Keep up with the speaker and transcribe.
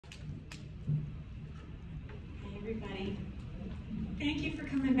everybody. Thank you for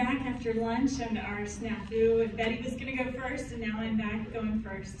coming back after lunch and our snafu. And Betty was going to go first, and now I'm back going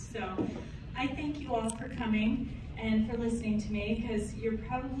first. So I thank you all for coming and for listening to me, because you're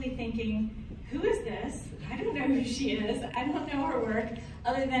probably thinking, who is this? I don't know who she is. I don't know her work,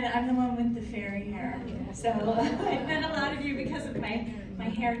 other than I'm the one with the fairy hair. So I've met a lot of you because of my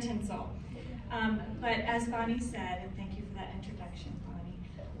hair tinsel. But as Bonnie said, and thank you for that introduction, Bonnie,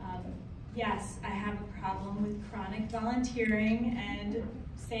 yes, I have a problem with chronic volunteering and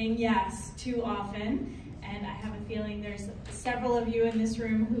saying yes too often. And I have a feeling there's several of you in this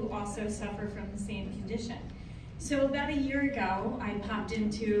room who also suffer from the same condition. So about a year ago, I popped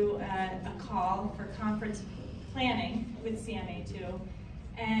into a call for conference planning with CMA2.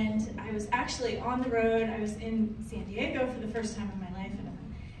 And I was actually on the road. I was in San Diego for the first time in my life.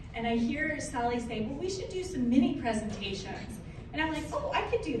 And I hear Sally say, well, we should do some mini presentations. And I'm like, oh, I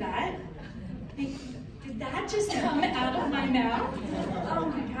could do that. Did that just come out of my mouth? Oh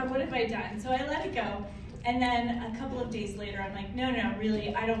my God, what have I done? So I let it go. And then a couple of days later, I'm like, no,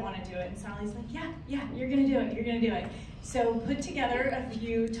 really, I don't want to do it. And Sally's like, yeah, you're going to do it. You're going to do it. So put together a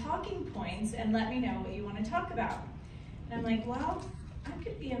few talking points and let me know what you want to talk about. And I'm like, well, I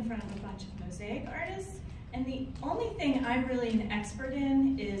could be in front of a bunch of Mosaic artists. And the only thing I'm really an expert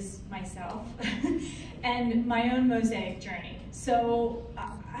in is myself and my own Mosaic journey. So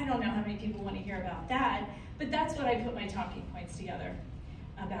I don't know how many people want to hear about that, but that's what I put my talking points together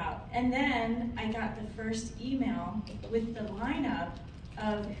about. And then I got the first email with the lineup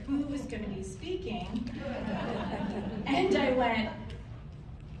of who was going to be speaking. And I went,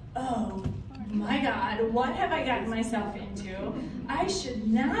 oh my God, what have I gotten myself into? I should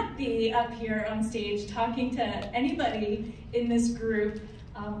not be up here on stage talking to anybody in this group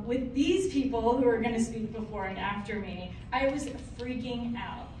with these people who are going to speak before and after me. I was freaking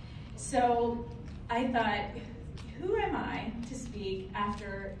out. So I thought, who am I to speak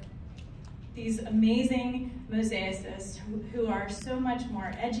after these amazing mosaicists who are so much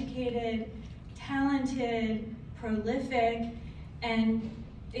more educated, talented, prolific, and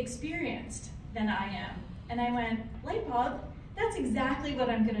experienced than I am? And I went, light bulb, that's exactly what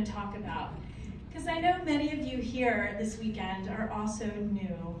I'm going to talk about. Because I know many of you here this weekend are also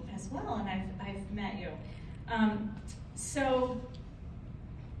new as well, and I've met you. So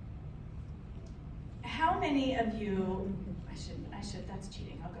how many of you, I should, that's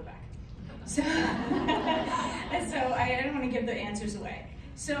cheating, I'll go back. So, so I don't want to give the answers away.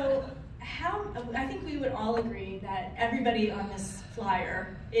 So I think we would all agree that everybody on this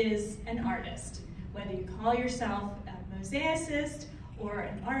flyer is an artist. Whether you call yourself a mosaicist or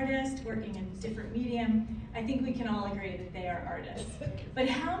an artist working in a different medium, I think we can all agree that they are artists. But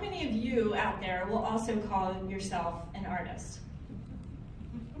how many of you out there will also call yourself an artist?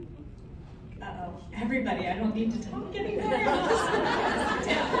 Uh-oh, everybody, I don't need to talk anymore.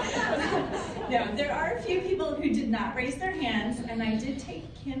 No, there are a few people who did not raise their hands, and I did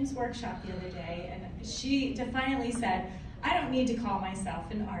take Kim's workshop the other day, and she defiantly said, I don't need to call myself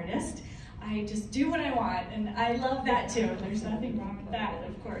an artist. I just do what I want, and I love that too. There's nothing wrong with that,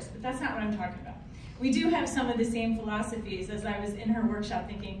 of course, but that's not what I'm talking about. We do have some of the same philosophies. As I was in her workshop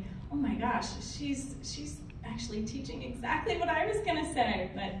thinking, oh my gosh, she's actually teaching exactly what I was gonna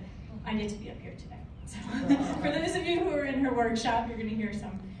say, but I get to be up here today. So for those of you who are in her workshop, you're gonna hear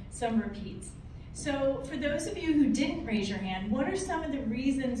some repeats. So for those of you who didn't raise your hand, what are some of the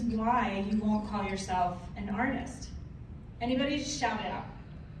reasons why you won't call yourself an artist? Anybody just shout it out.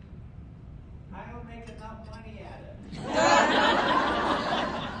 I don't make enough money at it.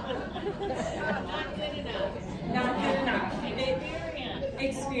 Not good enough. Not good enough.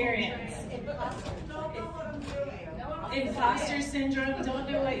 Experience. Don't know what I'm doing. Imposter syndrome,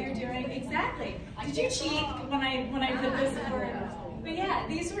 don't know what you're doing. Exactly. Did you cheat when I put this forward? But yeah,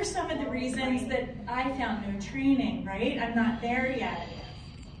 these were some of the reasons that I found no training, right? I'm not there yet.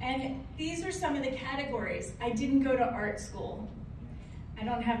 And these are some of the categories. I didn't go to art school. I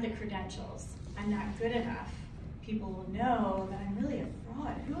don't have the credentials. I'm not good enough. People will know that I'm really a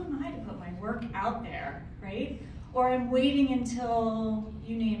fraud. Who am I to put my work out there, right? Or I'm waiting until,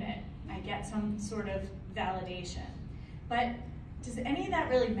 you name it, I get some sort of validation. But does any of that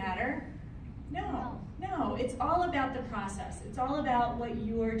really matter? No, it's all about the process. It's all about what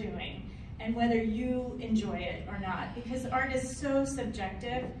you're doing and whether you enjoy it or not. Because art is so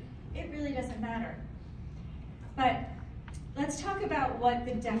subjective, it really doesn't matter. But let's talk about what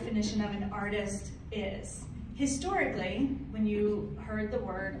the definition of an artist is. Historically, when you heard the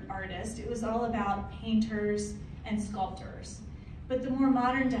word artist, it was all about painters and sculptors. But the more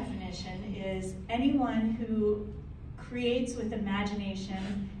modern definition is anyone who creates with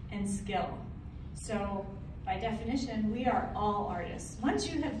imagination and skill. So by definition, we are all artists. Once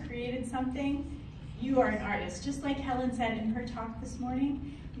you have created something, you are an artist. Just like Helen said in her talk this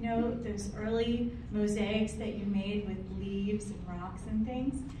morning, you know, those early mosaics that you made with leaves and rocks and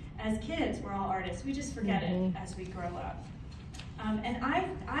things. As kids, we're all artists. We just forget it as we grow up. And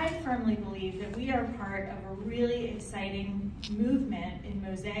I firmly believe that we are part of a really exciting movement in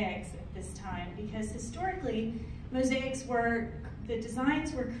mosaics at this time, because historically, mosaics the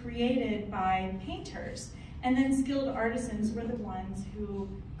designs were created by painters, and then skilled artisans were the ones who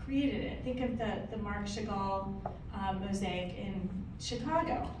created it. Think of the Marc Chagall mosaic in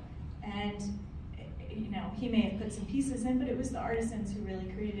Chicago. And you know, he may have put some pieces in, but it was the artisans who really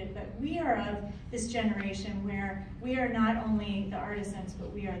created it. But we are of this generation where we are not only the artisans,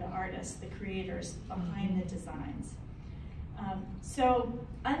 but we are the artists, the creators behind the designs. So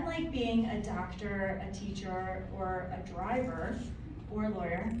unlike being a doctor, a teacher, or a driver, or a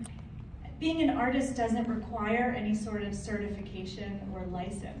lawyer, being an artist doesn't require any sort of certification or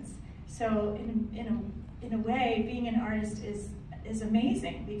license. So in a way, being an artist is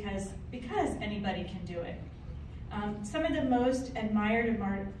amazing because anybody can do it. Some of the most admired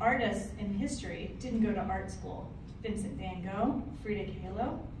artists in history didn't go to art school. Vincent van Gogh, Frida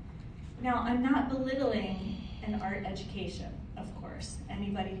Kahlo. Now, I'm not belittling an art education, of course.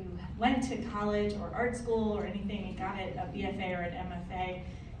 Anybody who went to college or art school or anything and got a BFA or an MFA,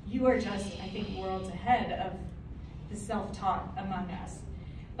 you are just, I think, worlds ahead of the self-taught among us.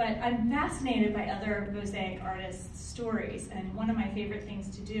 But I'm fascinated by other mosaic artists' stories, and one of my favorite things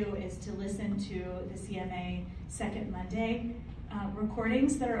to do is to listen to the CMA Second Monday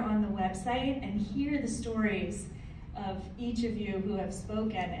recordings that are on the website and hear the stories of each of you who have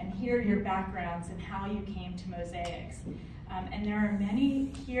spoken and hear your backgrounds and how you came to mosaics. And there are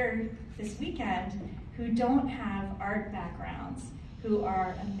many here this weekend who don't have art backgrounds, who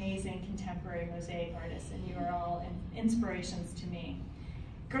are amazing contemporary mosaic artists, and you are all inspirations to me.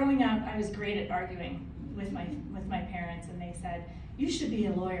 Growing up, I was great at arguing with my parents, and they said, "You should be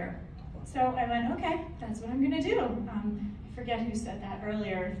a lawyer." So I went, okay, that's what I'm gonna do. I forget who said that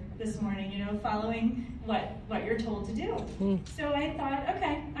earlier this morning, you know, following what you're told to do. So I thought,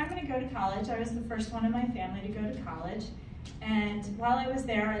 okay, I'm gonna go to college. I was the first one in my family to go to college. And while I was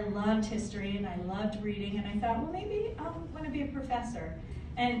there, I loved history and I loved reading, and I thought, well, maybe I want to be a professor.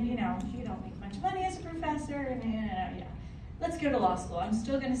 And you know, you don't make much money as a professor, and yeah, let's go to law school. I'm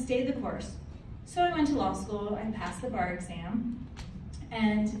still going to stay the course. So I went to law school, I passed the bar exam,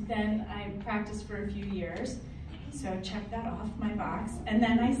 and then I practiced for a few years. So check that off my box. And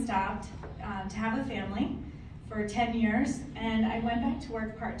then I stopped to have a family for 10 years, and I went back to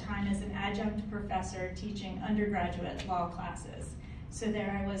work part-time as an adjunct professor teaching undergraduate law classes. So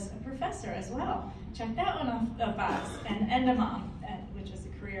there I was a professor as well. Check that one off the box, and a mom, which is a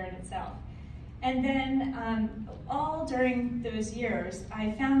career in itself. And then all during those years,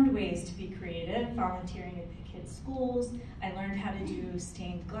 I found ways to be creative, volunteering at the kids' schools. I learned how to do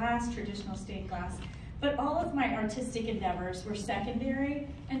stained glass, traditional stained glass. But all of my artistic endeavors were secondary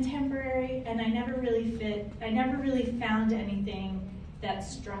and temporary, and I never really found anything that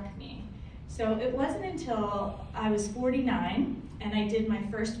struck me. So it wasn't until I was 49 and I did my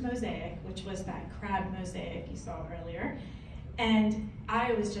first mosaic, which was that crab mosaic you saw earlier, and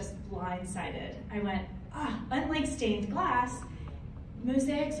I was just blindsided. I went, unlike stained glass,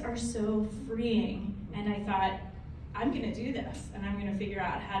 mosaics are so freeing, and I thought, I'm gonna do this, and I'm gonna figure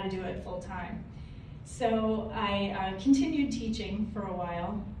out how to do it full time. So I continued teaching for a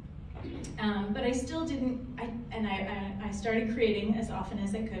while, but I still didn't, I started creating as often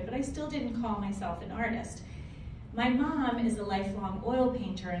as I could, but I still didn't call myself an artist. My mom is a lifelong oil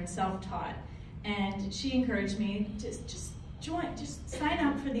painter and self-taught, and she encouraged me to just sign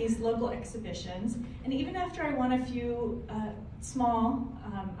up for these local exhibitions, and even after I won a few small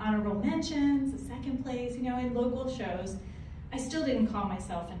honorable mentions, a second place, you know, in local shows, I still didn't call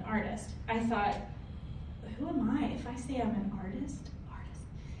myself an artist. I thought, who am I? If I say I'm an artist,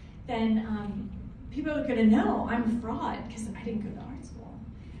 then people are gonna know I'm a fraud because I didn't go to art school.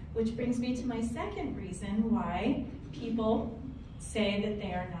 Which brings me to my second reason why people say that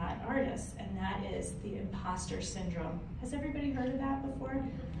they are not artists, and that is the imposter syndrome. Has everybody heard of that before?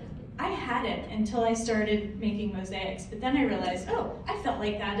 I hadn't until I started making mosaics, but then I realized, oh, I felt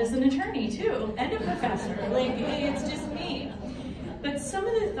like that as an attorney too, and a professor. Like, it's just me. But some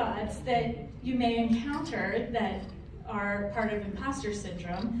of the thoughts that you may encounter that are part of imposter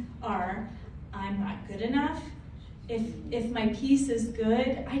syndrome are, I'm not good enough. If my piece is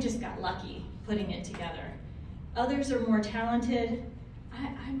good, I just got lucky putting it together. Others are more talented.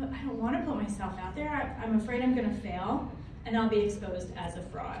 I don't want to put myself out there. I'm afraid I'm going to fail, and I'll be exposed as a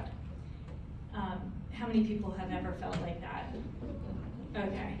fraud. How many people have ever felt like that?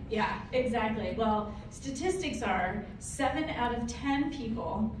 Okay, yeah, exactly. Well, statistics are 7 out of 10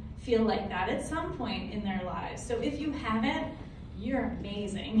 people feel like that at some point in their lives. So if you haven't, you're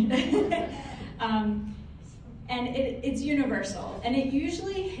amazing. And it's universal, and it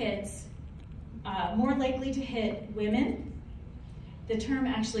usually hits, more likely to hit women. The term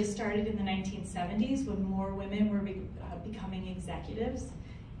actually started in the 1970s when more women were becoming executives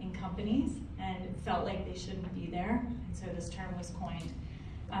in companies and felt like they shouldn't be there, and so this term was coined.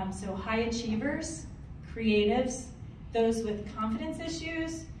 So high achievers, creatives, those with confidence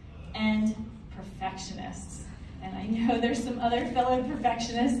issues, and perfectionists. And I know there's some other fellow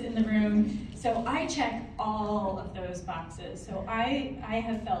perfectionists in the room, so I check all of those boxes. So I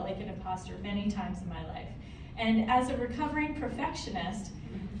have felt like an imposter many times in my life. And as a recovering perfectionist,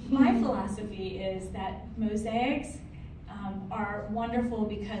 my philosophy is that mosaics are wonderful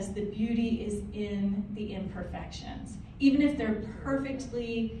because the beauty is in the imperfections. Even if they're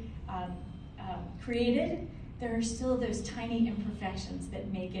perfectly created, there are still those tiny imperfections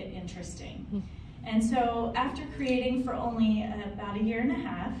that make it interesting. And so after creating for only about 1.5 years,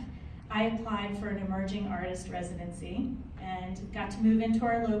 I applied for an emerging artist residency and got to move into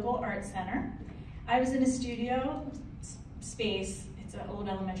our local art center. I was in a studio space, it's an old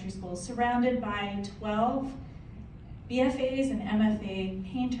elementary school, surrounded by 12 BFAs and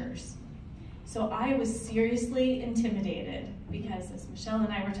MFA painters. So I was seriously intimidated because, as Michelle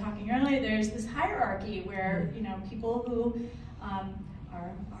and I were talking earlier, there's this hierarchy where, you know, people who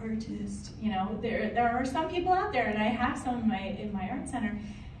are artists, you know, there are some people out there, and I have some in my art center.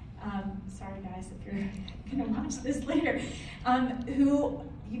 Sorry guys if you're gonna watch this later, who,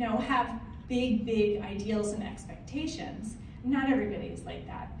 you know, have big ideals and expectations. Not everybody is like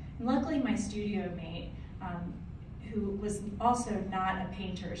that. And luckily my studio mate, who was also not a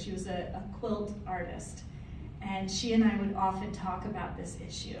painter, she was a quilt artist, and she and I would often talk about this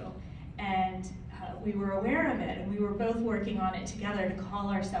issue, and we were aware of it, and we were both working on it together to call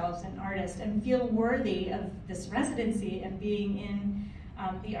ourselves an artist and feel worthy of this residency and being in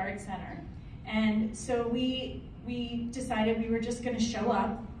the art center. And so we decided we were just going to show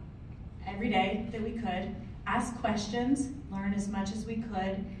up every day that we could, ask questions, learn as much as we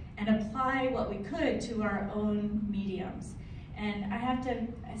could, and apply what we could to our own mediums. And I have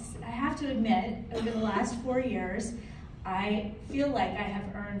to admit, over the last 4 years, I feel like I have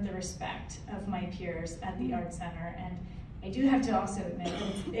earned the respect of my peers at the Art Center, and I do have to also admit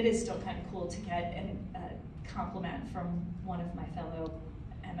that it is still kind of cool to get a compliment from one of my fellow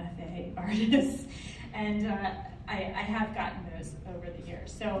MFA artists, and I have gotten those over the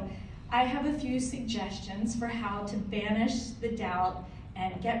years. So I have a few suggestions for how to banish the doubt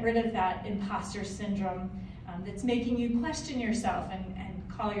and get rid of that imposter syndrome that's making you question yourself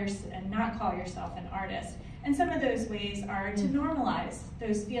and not call yourself an artist. And some of those ways are to normalize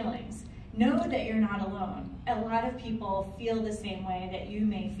those feelings. Know that you're not alone. A lot of people feel the same way that you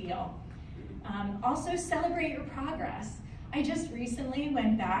may feel. Also celebrate your progress. I just recently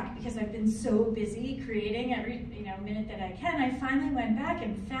went back, because I've been so busy creating every minute that I can, I finally went back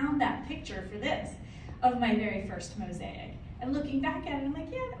and found that picture for this of my very first mosaic. And looking back at it, I'm like,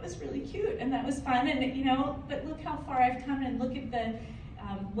 yeah, that was really cute and that was fun, and but look how far I've come, and look at the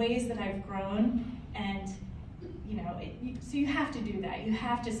ways that I've grown, and so you have to do that. You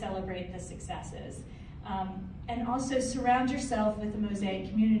have to celebrate the successes. And also surround yourself with the Mosaic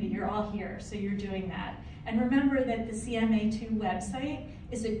community. You're all here, so you're doing that. And remember that the CMA2 website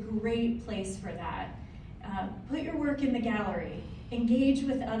is a great place for that. Put your work in the gallery. Engage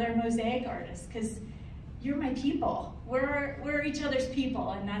with other Mosaic artists, because you're my people. We're each other's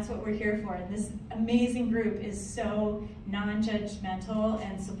people, and that's what we're here for. And this amazing group is so non-judgmental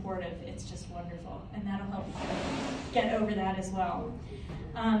and supportive. It's just wonderful, and that'll help you get over that as well.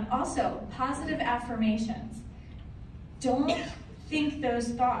 Also, positive affirmations. Don't think those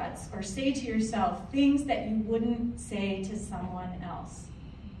thoughts or say to yourself things that you wouldn't say to someone else.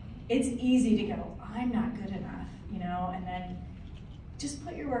 It's easy to go, I'm not good enough, and then just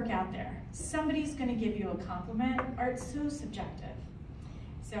put your work out there. Somebody's going to give you a compliment. Art's so subjective.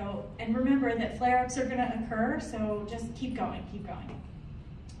 So, and remember that flare-ups are going to occur, so just keep going, keep going.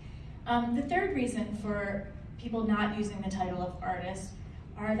 The third reason for people not using the title of artist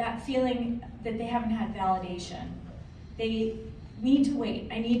are that feeling that they haven't had validation. They need to wait.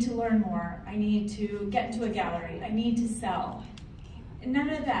 I need to learn more. I need to get into a gallery. I need to sell. And none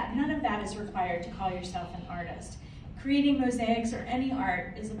of that is required to call yourself an artist. Creating mosaics or any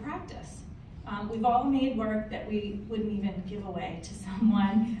art is a practice. We've all made work that we wouldn't even give away to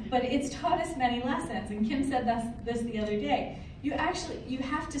someone, but it's taught us many lessons. And Kim said this the other day. You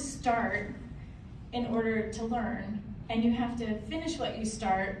have to start in order to learn, and you have to finish what you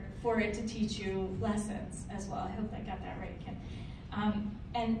start for it to teach you lessons as well. I hope I got that right, Kim.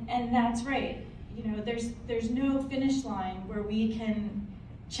 And that's right. You know, there's no finish line where we can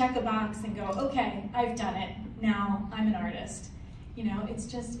check a box and go, okay, I've done it. Now I'm an artist. You know,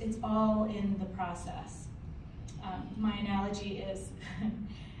 it's all in the process. My analogy is,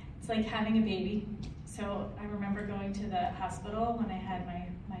 it's like having a baby. So I remember going to the hospital when I had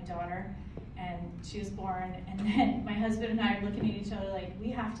my daughter, and she was born, and then my husband and I are looking at each other like, we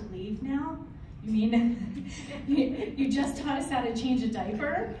have to leave now? You mean, you just taught us how to change a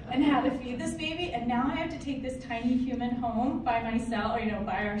diaper and how to feed this baby, and now I have to take this tiny human home by myself, or, you know,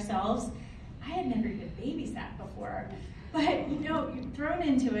 by ourselves? I had never even babysat before. But, you know, you're thrown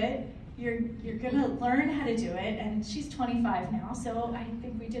into it, you're gonna learn how to do it, and she's 25 now, so I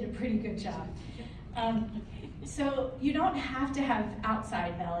think we did a pretty good job. So you don't have to have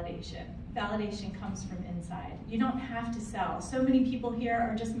outside validation. Validation comes from inside. You don't have to sell. So many people here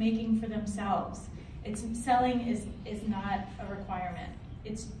are just making for themselves. Selling is not a requirement.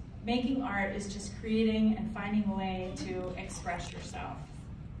 It's making art is just creating and finding a way to express yourself.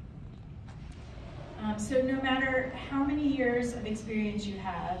 So no matter how many years of experience you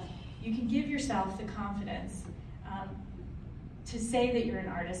have, you can give yourself the confidence to say that you're an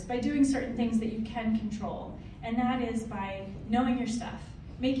artist by doing certain things that you can control. And that is by knowing your stuff,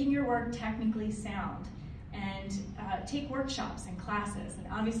 making your work technically sound, and take workshops and classes. And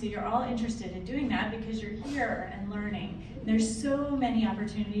obviously you're all interested in doing that because you're here and learning. There's so many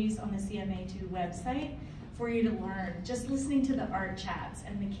opportunities on the CMA2 website for you to learn. Just listening to the art chats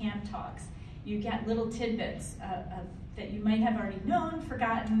and the camp talks, you get little tidbits that you might have already known,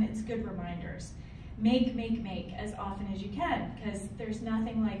 forgotten. It's good reminders. Make as often as you can, because there's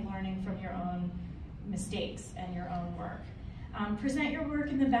nothing like learning from your own mistakes and your own work. Present your work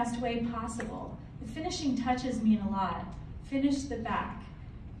in the best way possible. The finishing touches mean a lot. Finish the back,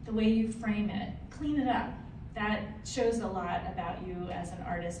 the way you frame it, clean it up. That shows a lot about you as an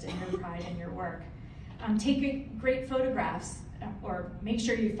artist and your pride in your work. Take great photographs, or make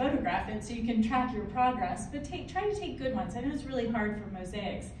sure you photograph it so you can track your progress, but try to take good ones. I know it's really hard for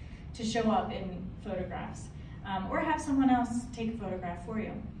mosaics to show up in photographs, or have someone else take a photograph for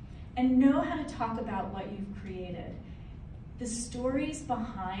you. And know how to talk about what you've created. The stories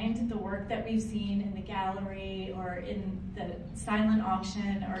behind the work that we've seen in the gallery or in the silent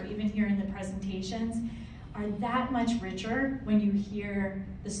auction or even here in the presentations are that much richer when you hear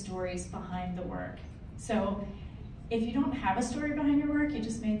the stories behind the work. So if you don't have a story behind your work, you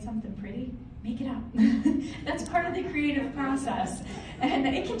just made something pretty, make it up. That's part of the creative process. And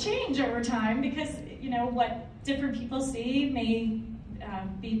it can change over time because, you know, what different people see may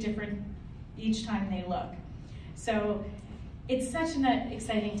be different each time they look. So it's such an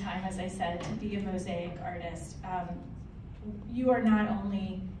exciting time, as I said, to be a mosaic artist. You are not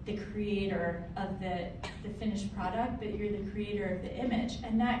only the creator of the finished product, but you're the creator of the image.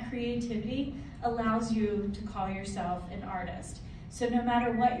 And that creativity allows you to call yourself an artist. So no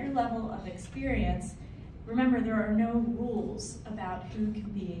matter what your level of experience, remember there are no rules about who can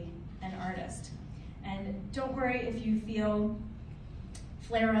be an artist. And don't worry if you feel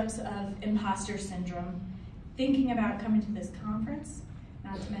flare-ups of imposter syndrome. Thinking about coming to this conference,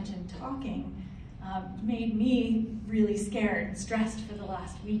 not to mention talking, made me really scared and stressed for the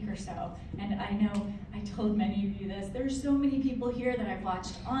last week or so. And I know I told many of you this, there's so many people here that I've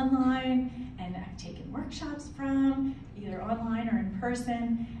watched online and I've taken workshops from, either online or in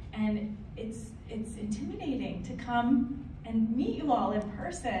person, and it's intimidating to come and meet you all in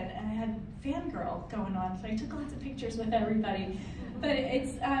person. And I had fangirl going on, so I took lots of pictures with everybody. But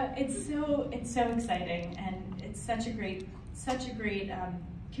it's so exciting, and it's such a great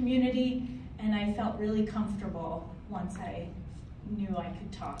community, and I felt really comfortable once I knew I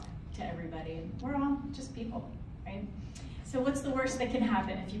could talk to everybody. And we're all just people, right? So what's the worst that can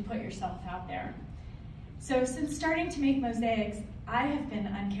happen if you put yourself out there? So since starting to make mosaics, I have been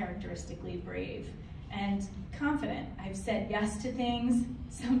uncharacteristically brave and confident. I've said yes to things,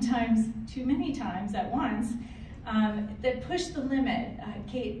 sometimes too many times at once, that push the limit.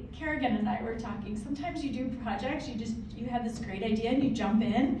 Kate Kerrigan and I were talking, sometimes you do projects, you have this great idea and you jump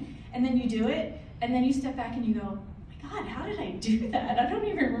in and then you do it and then you step back and you go, oh my God, how did I do that? I don't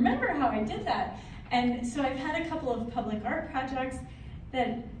even remember how I did that. And so I've had a couple of public art projects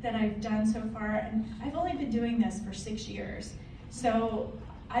that I've done so far, and I've only been doing this for 6 years. So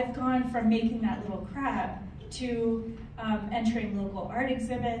I've gone from making that little crab to entering local art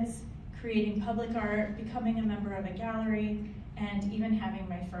exhibits, creating public art, becoming a member of a gallery, and even having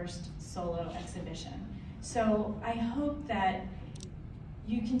my first solo exhibition. So I hope that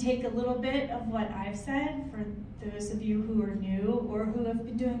you can take a little bit of what I've said for those of you who are new or who have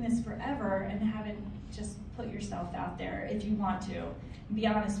been doing this forever and haven't just put yourself out there if you want to. Be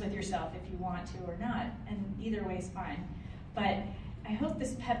honest with yourself if you want to or not, and either way is fine. But I hope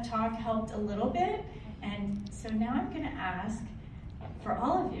this pep talk helped a little bit, and so now I'm going to ask for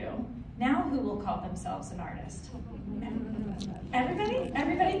all of you, now who will call themselves an artist? Everybody?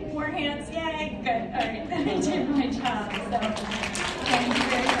 Everybody? More hands? Yay! Good. All right. I did my job. So thank you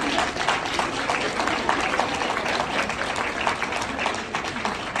very much.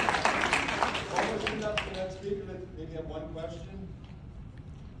 Almost enough for that speaker. Let's maybe have one question.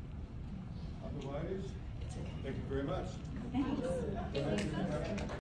 Otherwise, thank you very much. Thanks.